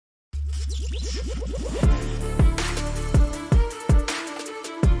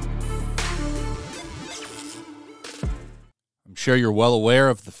I'm sure you're well aware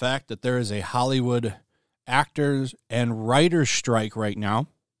of the fact that there is a Hollywood actors and writers strike right now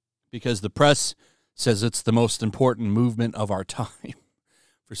because the press says it's the most important movement of our time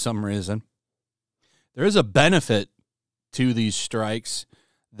for some reason. There is a benefit to these strikes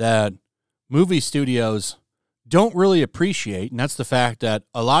that movie studios don't really appreciate, and that's the fact that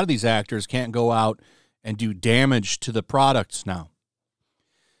a lot of these actors can't go out and do damage to the products now.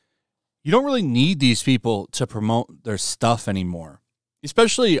 You don't really need these people to promote their stuff anymore,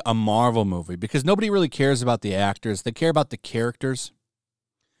 especially a Marvel movie, because nobody really cares about the actors. They care about the characters.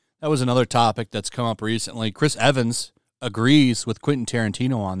 That was another topic that's come up recently. Chris Evans agrees with Quentin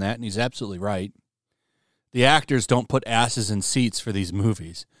Tarantino on that, and he's absolutely right. The actors don't put asses in seats for these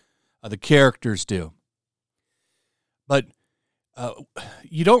movies. The characters do. But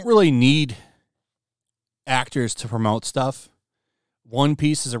you don't really need actors to promote stuff. One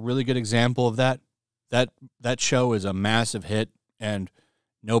Piece is a really good example of that. That show is a massive hit, and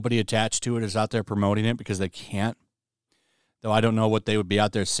nobody attached to it is out there promoting it because they can't. Though I don't know what they would be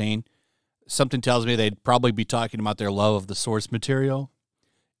out there saying. Something tells me they'd probably be talking about their love of the source material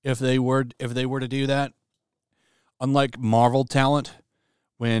if they were to do that. Unlike Marvel talent,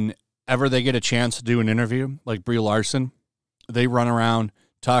 whenever they get a chance to do an interview, like Brie Larson, they run around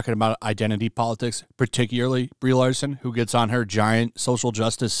talking about identity politics, particularly Brie Larson, who gets on her giant social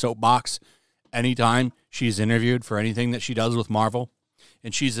justice soapbox anytime she's interviewed for anything that she does with Marvel.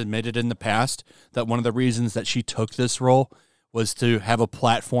 And she's admitted in the past that one of the reasons that she took this role was to have a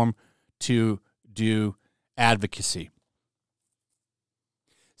platform to do advocacy.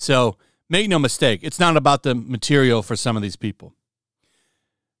 So make no mistake, it's not about the material for some of these people.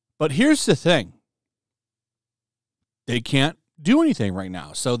 But here's the thing. They can't do anything right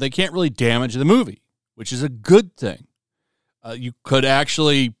now, so they can't really damage the movie, which is a good thing. You could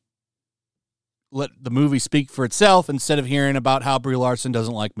actually let the movie speak for itself instead of hearing about how Brie Larson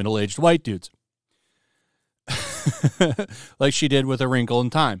doesn't like middle-aged white dudes. Like she did with A Wrinkle in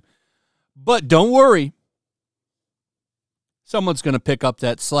Time. But don't worry. Someone's going to pick up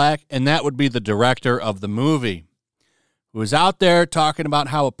that slack, and that would be the director of the movie, who is out there talking about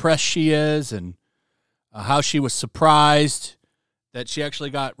how oppressed she is and how she was surprised that she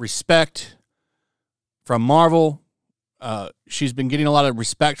actually got respect from Marvel. She's been getting a lot of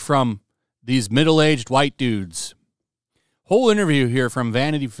respect from these middle-aged white dudes. Whole interview here from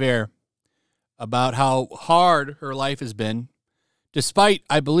Vanity Fair about how hard her life has been, despite,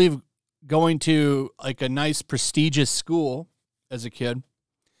 I believe, going to like a nice prestigious school as a kid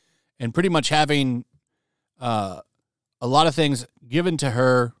and pretty much having a lot of things given to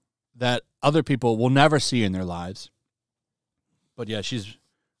her that other people will never see in their lives. But yeah, she's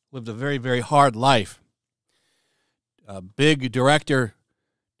lived a very, very hard life. A big director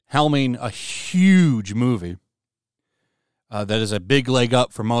helming a huge movie that is a big leg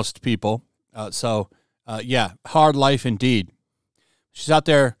up for most people. Yeah, hard life indeed. She's out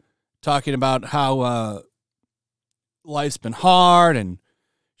there talking about how life's been hard, and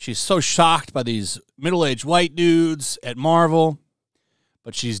she's so shocked by these middle-aged white dudes at Marvel,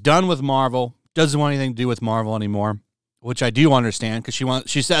 but she's done with Marvel, doesn't want anything to do with Marvel anymore, which I do understand, because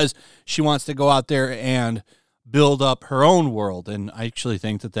she says she wants to go out there and build up her own world, and I actually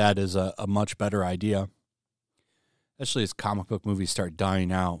think that is a much better idea, especially as comic book movies start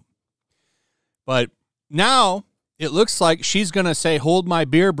dying out. But now it looks like she's going to say, hold my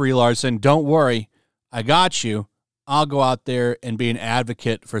beer, Brie Larson, don't worry, I got you. I'll go out there and be an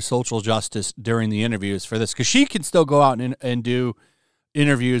advocate for social justice during the interviews for this, because she can still go out and do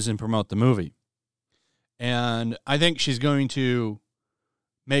interviews and promote the movie. And I think she's going to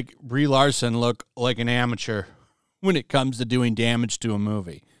make Brie Larson look like an amateur when it comes to doing damage to a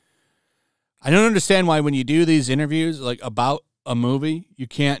movie. I don't understand why when you do these interviews like about a movie, you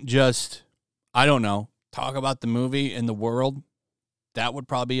can't just, I don't know, talk about the movie and the world. That would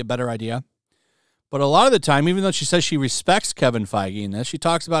probably be a better idea. But a lot of the time, even though she says she respects Kevin Feige in this, she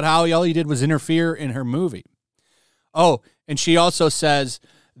talks about how all he did was interfere in her movie. Oh, and she also says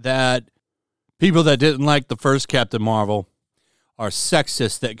that people that didn't like the first Captain Marvel are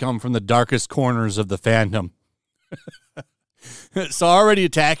sexist that come from the darkest corners of the fandom. So already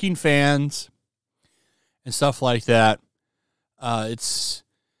attacking fans and stuff like that. It's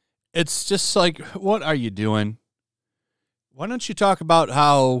just like, what are you doing? Why don't you talk about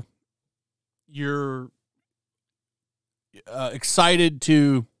how you're excited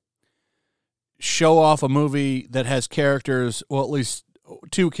to show off a movie that has characters, well, at least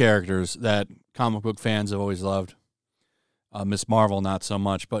two characters that comic book fans have always loved. Miss Marvel, not so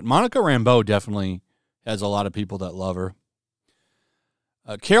much. But Monica Rambeau definitely has a lot of people that love her.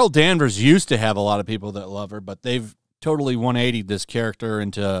 Carol Danvers used to have a lot of people that love her, but they've totally 180'd this character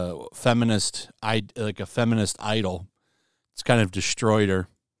into a feminist idol. It's kind of destroyed her.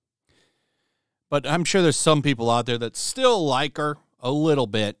 But I'm sure there's some people out there that still like her a little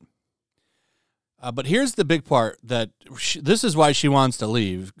bit. But here's the big part that this is why she wants to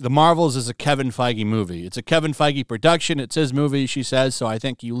leave. The Marvels is a Kevin Feige movie. It's a Kevin Feige production. It's his movie, she says, so I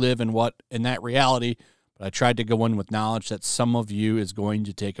think you live in that reality. But I tried to go in with knowledge that some of you is going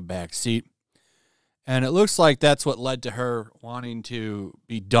to take a back seat. And it looks like that's what led to her wanting to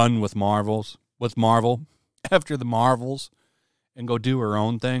be done with Marvel after the Marvels and go do her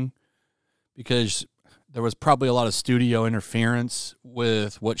own thing, because there was probably a lot of studio interference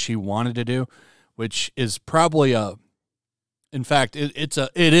with what she wanted to do, which is probably it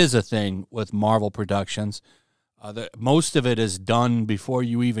is a thing with Marvel Productions. Most of it is done before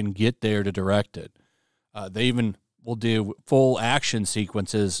you even get there to direct it. They even will do full action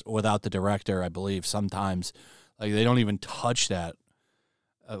sequences without the director, I believe, sometimes. Like, they don't even touch that.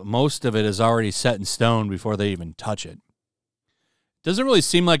 Most of it is already set in stone before they even touch it. Doesn't really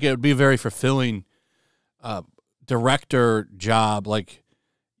seem like it would be a very fulfilling director job. Like,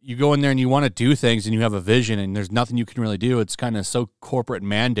 you go in there and you want to do things and you have a vision and there's nothing you can really do. It's kind of so corporate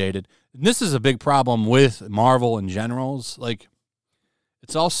mandated. And this is a big problem with Marvel in general. Like,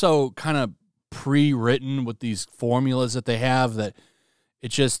 it's also kind of pre-written with these formulas that they have that it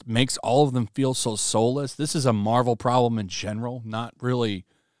just makes all of them feel so soulless. This is a Marvel problem in general, not really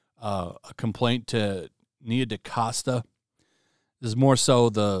a complaint to Nia DaCosta. This is more so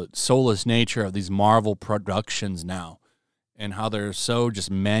the soulless nature of these Marvel productions now and how they're so just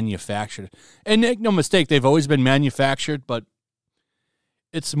manufactured. And make no mistake, they've always been manufactured, but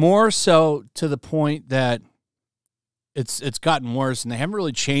it's more so to the point that it's gotten worse, and they haven't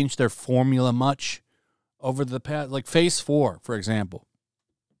really changed their formula much over the past. Like Phase 4, for example.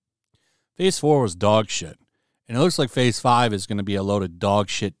 Phase 4 was dog shit, and it looks like Phase 5 is going to be a load of dog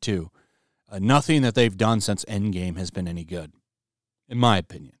shit too. Nothing that they've done since Endgame has been any good, in my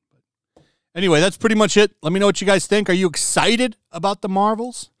opinion. Anyway, that's pretty much it. Let me know what you guys think. Are you excited about the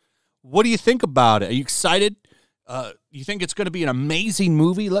Marvels? What do you think about it? Are you excited? You think it's going to be an amazing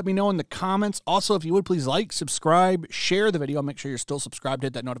movie? Let me know in the comments. Also, if you would, please like, subscribe, share the video. Make sure you're still subscribed.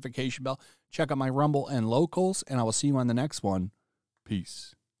 Hit that notification bell. Check out my Rumble and Locals, and I will see you on the next one.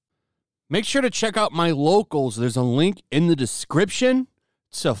 Peace. Make sure to check out my Locals. There's a link in the description.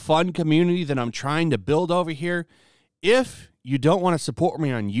 It's a fun community that I'm trying to build over here. If you don't want to support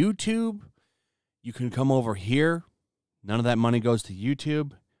me on YouTube, you can come over here. None of that money goes to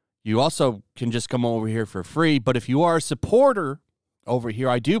YouTube. You also can just come over here for free. But if you are a supporter over here,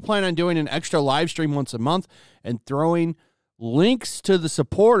 I do plan on doing an extra live stream once a month and throwing links to the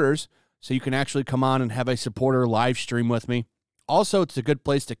supporters so you can actually come on and have a supporter live stream with me. Also, it's a good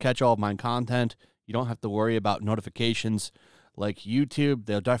place to catch all of my content. You don't have to worry about notifications like YouTube.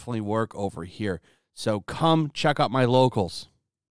 They'll definitely work over here. So come check out my Locals.